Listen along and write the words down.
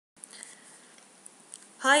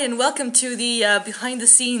Hi and welcome to the behind the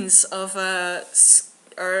scenes of our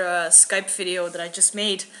Skype video that I just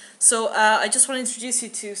made. So I just want to introduce you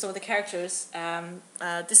to some of the characters.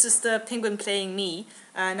 This is the penguin playing me.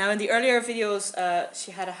 Now in the earlier videos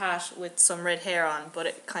she had a hat with some red hair on, but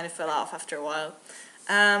it kind of fell off after a while.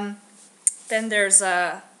 Then there's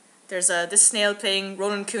this snail playing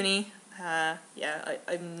Ronan Cooney.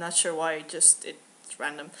 I'm not sure why, it's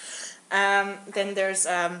random. Then there's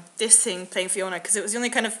this thing playing Fiona, because it was the only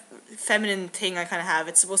kind of feminine thing I kind of have.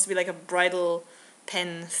 It's supposed to be like a bridal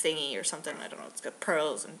pen thingy or something. I don't know. It's got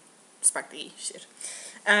pearls and sparkly shit.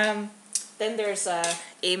 Then there's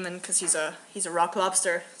Eamonn, because he's a rock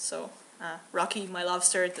lobster. So Rocky, my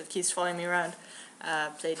lobster that keeps following me around,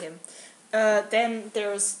 played him. Then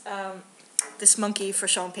there's this monkey for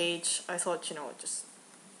Sean Page. I thought, I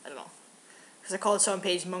don't know. Because I call Sean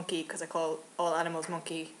Page monkey because I call all animals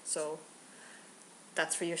monkey, so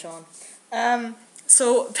that's for you, Sean.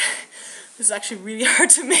 So this is actually really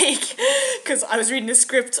hard to make because I was reading the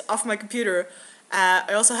script off my computer.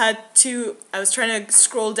 I also had I was trying to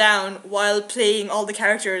scroll down while playing all the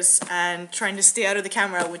characters and trying to stay out of the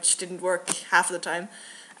camera, which didn't work half of the time.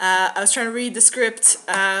 I was trying to read the script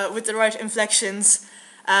with the right inflections.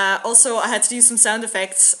 Also, I had to do some sound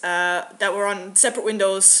effects that were on separate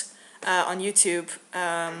windows on YouTube,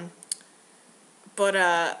 but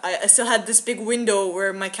I still had this big window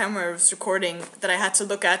where my camera was recording that I had to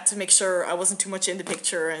look at to make sure I wasn't too much in the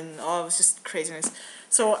picture, and it was just craziness.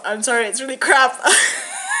 So I'm sorry, it's really crap.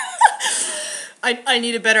 I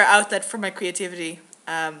need a better outlet for my creativity.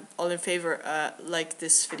 All in favor, like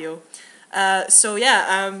this video. So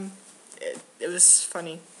yeah, it was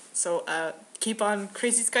funny. So keep on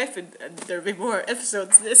crazy Skype, and there'll be more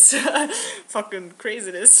episodes of this fucking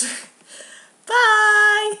craziness.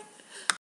 Bye!